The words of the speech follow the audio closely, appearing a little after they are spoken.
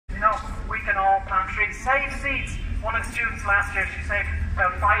save seeds. One of the students last year, she saved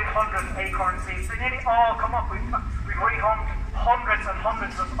about 500 acorn seeds. They nearly all come up. We've rehomed hundreds and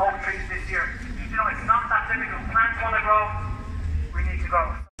hundreds of oak trees this year. You know, it's not that difficult. Plants want to grow, we need to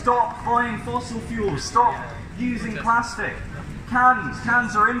grow. Stop buying fossil fuels. Stop using plastic.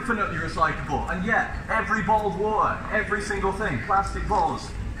 Cans are infinitely recyclable, and yet every bottled water, every single thing, plastic bottles,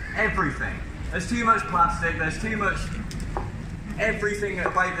 everything. There's too much plastic, there's too much... Everything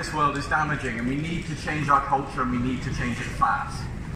about this world is damaging, and we need to change our culture, and we need to change it fast.